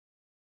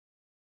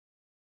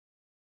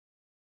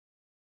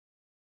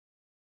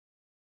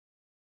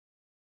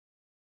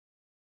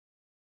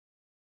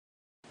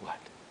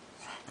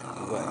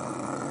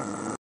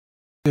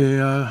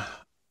Okay,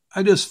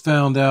 I just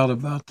found out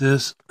about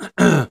this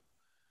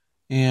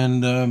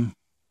and I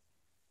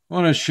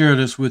want to share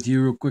this with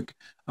you real quick.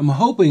 I'm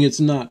hoping it's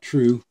not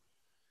true.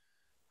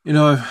 You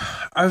know,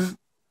 I've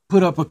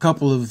put up a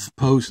couple of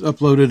posts,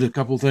 uploaded a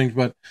couple of things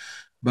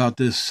about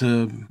this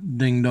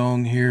ding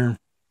dong here.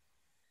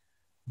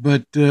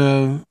 But,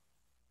 you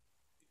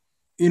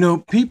know,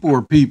 people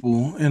are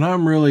people, and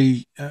I'm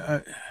really,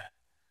 I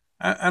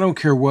don't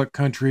care what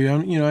country.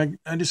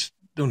 I just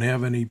don't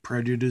have any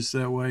prejudice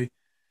that way.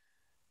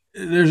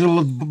 There's a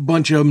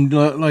bunch of them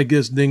like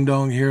this ding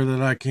dong here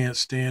that I can't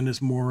stand.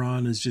 This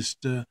moron is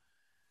just,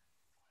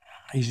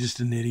 he's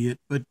just an idiot.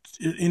 But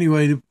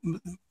anyway,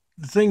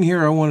 the thing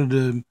here I wanted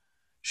to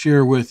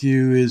share with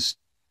you is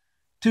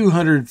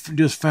 200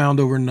 just found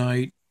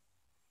overnight,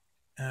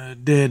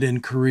 dead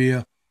in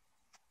Korea.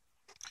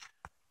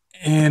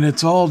 And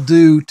it's all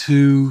due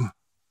to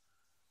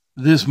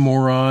this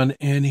moron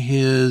and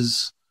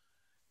his,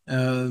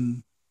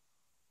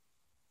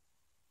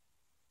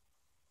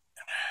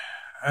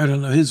 I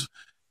don't know, his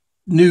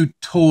new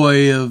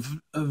toy of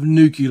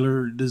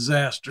nuclear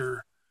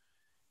disaster.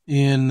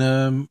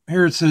 And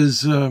here it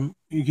says, you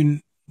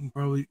can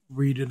probably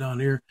read it on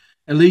here.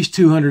 At least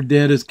 200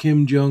 dead as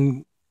Kim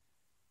Jong-un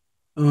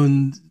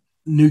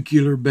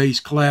nuclear base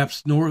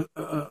collapses.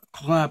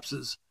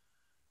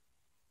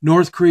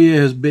 North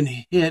Korea has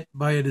been hit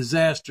by a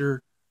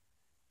disaster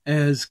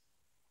as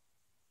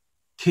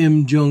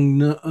Kim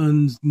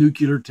Jong-un's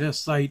nuclear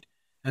test site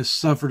has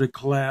suffered a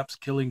collapse,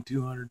 killing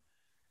 200.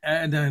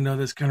 And I know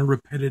that's kind of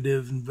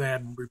repetitive and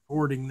bad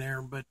reporting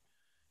there, but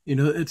you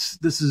know,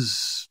 this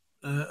is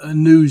a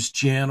news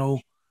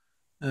channel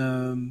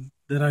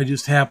that I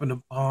just happened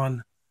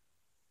upon.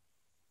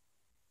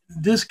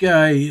 This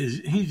guy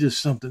he's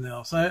just something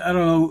else. I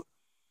don't know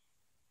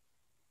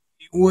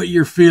what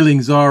your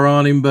feelings are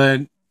on him,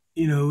 but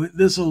you know,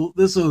 this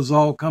is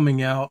all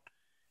coming out.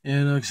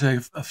 And like I say,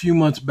 a few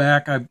months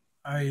back,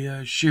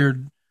 I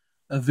shared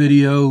a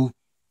video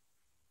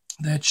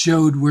that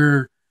showed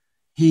where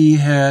he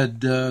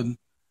had in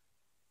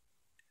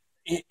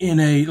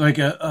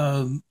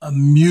a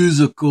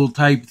musical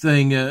type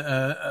thing,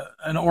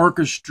 an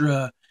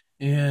orchestra,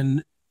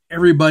 and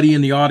everybody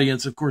in the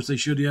audience, of course, they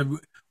should have,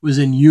 was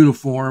in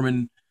uniform,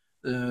 and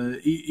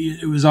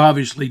it was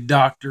obviously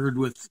doctored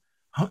with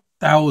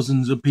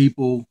thousands of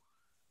people,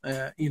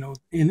 you know,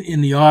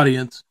 in the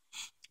audience,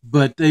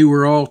 but they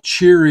were all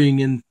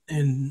cheering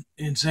and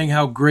saying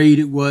how great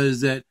it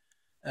was that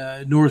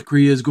North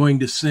Korea is going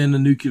to send a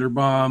nuclear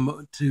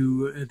bomb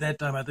to, at that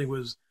time, I think it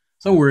was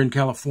somewhere in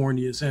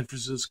California, San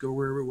Francisco,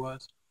 wherever it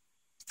was.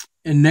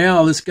 And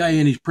now this guy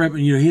in his prep,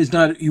 you know,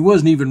 he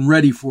wasn't even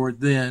ready for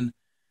it then.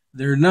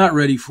 They're not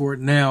ready for it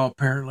now,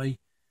 apparently.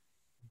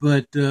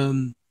 But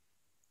in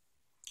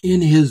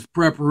his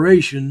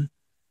preparation,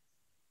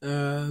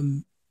 a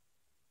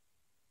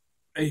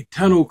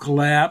tunnel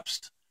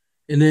collapsed,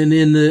 and then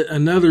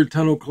another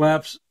tunnel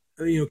collapsed,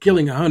 you know,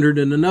 killing 100,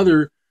 and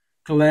another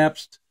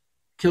collapsed,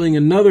 killing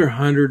another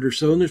 100 or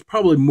so, and there's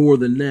probably more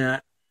than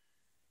that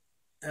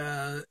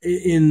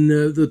in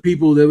the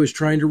people that was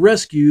trying to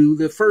rescue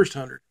the first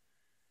 100.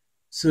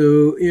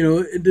 So, you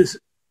know,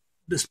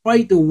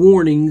 despite the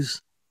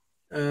warnings,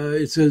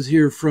 it says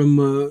here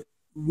from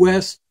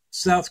West,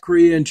 South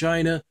Korea, and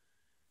China,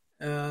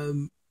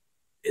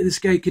 this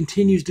guy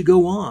continues to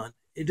go on.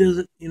 It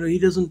doesn't, you know, he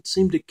doesn't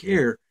seem to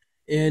care.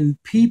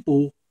 And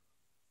people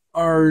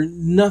are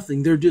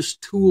nothing. They're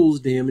just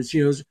tools to him. It's,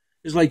 you know,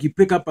 it's like you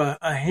pick up a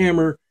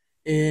hammer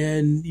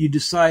and you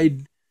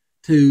decide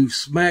to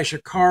smash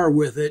a car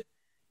with it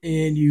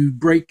and you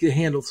break the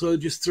handle. So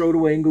just throw it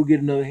away and go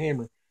get another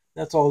hammer.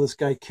 That's all this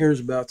guy cares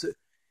about. So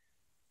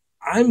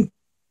I'm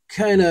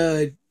kind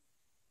of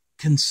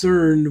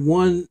concerned,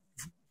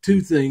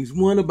 two things.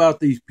 One, about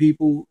these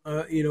people,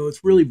 you know,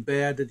 it's really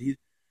bad that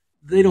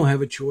they don't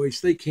have a choice.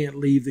 They can't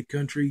leave the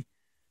country.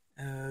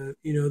 You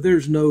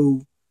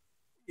know,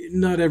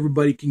 not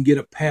everybody can get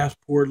a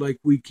passport like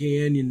we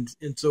can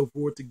and so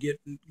forth to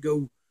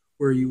go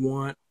where you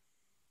want.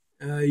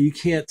 You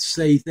can't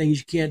say things,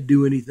 you can't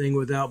do anything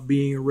without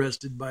being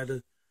arrested by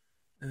the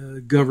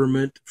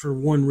government for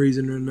one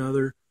reason or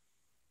another.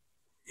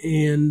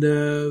 And,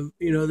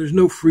 you know, there's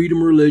no freedom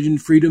of religion,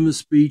 freedom of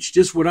speech.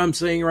 Just what I'm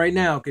saying right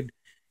now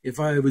if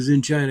I was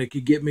in China,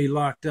 could get me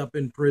locked up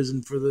in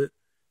prison for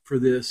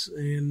this.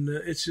 And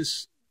it's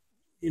just,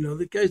 you know,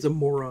 the guy's a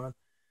moron.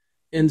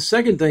 And the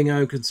second thing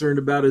I'm concerned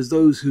about is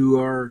those who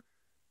are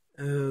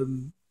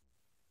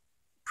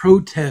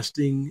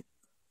protesting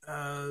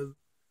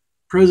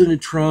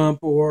President Trump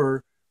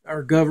or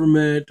our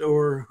government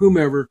or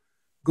whomever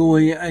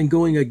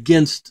going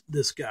against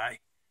this guy,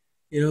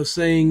 you know,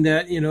 saying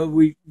that, you know,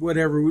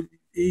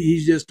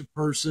 he's just a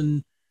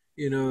person,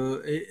 you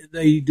know,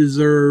 they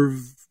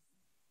deserve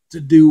to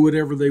do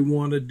whatever they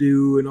want to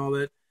do and all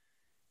that.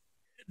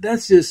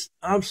 That's just,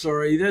 I'm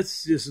sorry,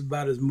 that's just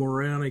about as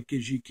moronic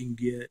as you can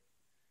get.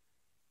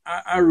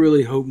 I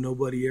really hope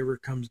nobody ever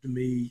comes to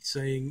me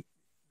saying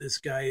this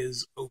guy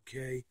is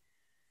okay.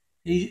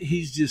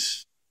 He's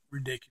just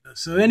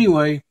ridiculous. So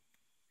anyway,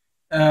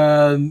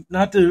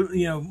 not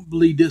to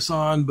lead this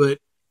on, but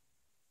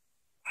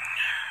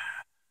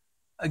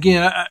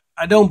again,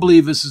 I don't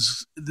believe this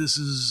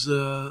is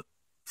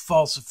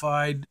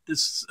falsified.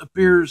 This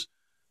appears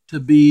to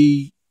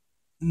be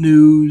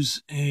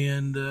news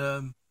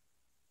and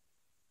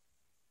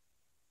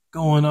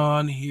going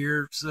on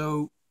here.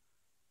 So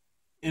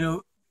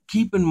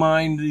keep in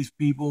mind these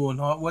people and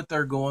what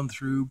they're going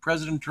through.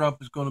 President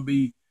Trump is going to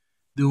be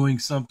doing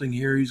something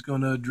here. He's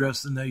going to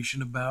address the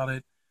nation about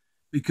it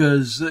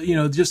because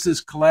just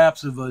this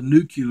collapse of a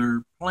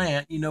nuclear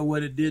plant. You know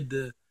what it did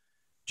to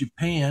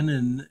Japan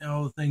and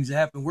all the things that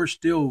happened. We're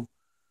still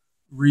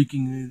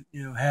wreaking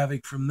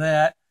havoc from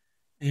that,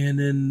 and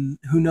then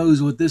who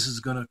knows what this is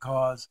going to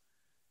cause.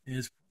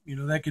 Is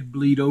that could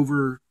bleed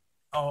over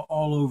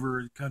all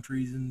over the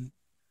countries, and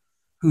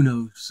who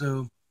knows.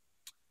 So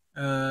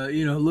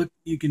look,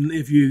 you can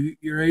if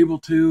you're able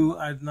to.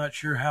 I'm not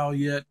sure how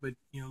yet, but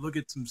look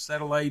at some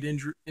satellite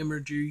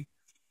imagery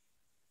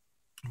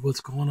of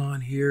what's going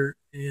on here,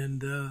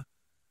 and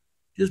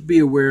just be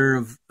aware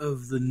of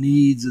the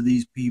needs of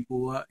these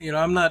people.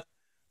 I'm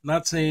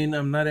not saying,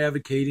 I'm not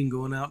advocating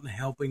going out and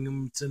helping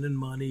them, sending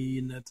money,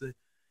 and that's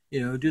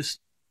just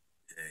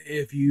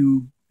if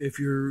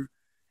you're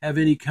have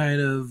any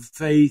kind of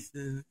faith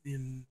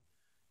in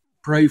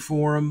pray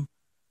for them.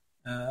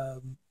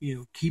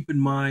 Keep in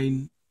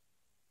mind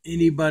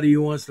anybody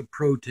who wants to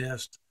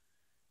protest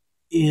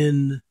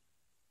in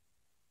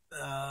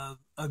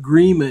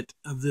agreement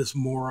of this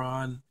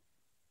moron,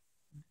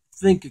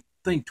 think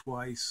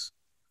twice.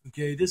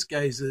 Okay, this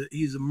guy's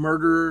he's a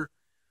murderer.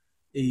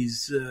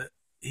 He's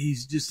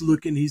just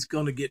looking. He's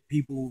going to get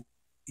people.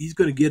 He's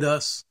going to get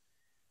us,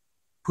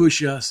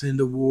 push us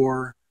into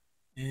war,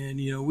 and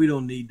we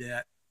don't need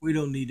that. We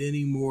don't need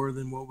any more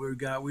than what we've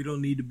got. We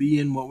don't need to be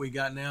in what we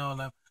got now.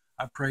 And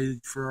I pray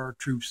for our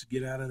troops to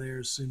get out of there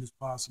as soon as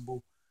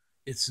possible.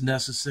 It's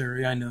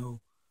necessary, I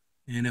know,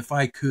 and if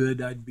I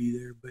could, I'd be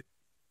there. But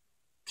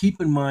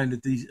keep in mind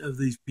that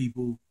these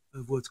people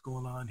of what's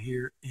going on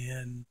here,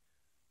 and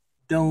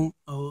don't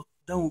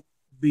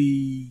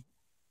be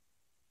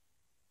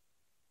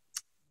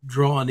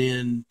drawn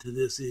in to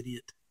this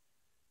idiot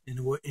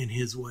in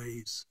his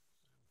ways.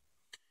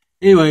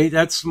 Anyway,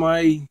 that's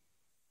my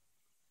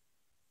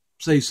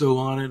say so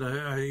on it.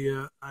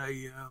 I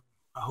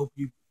hope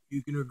you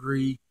can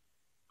agree.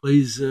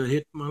 Please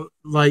hit my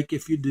like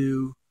if you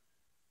do.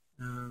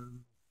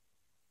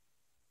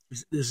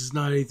 This is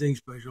not anything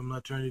special. I'm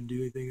not trying to do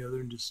anything other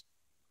than just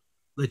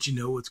let you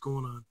know what's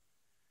going on.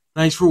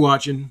 Thanks for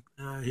watching.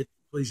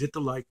 Please hit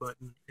the like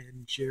button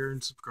and share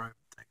and subscribe.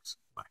 Thanks.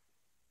 Bye.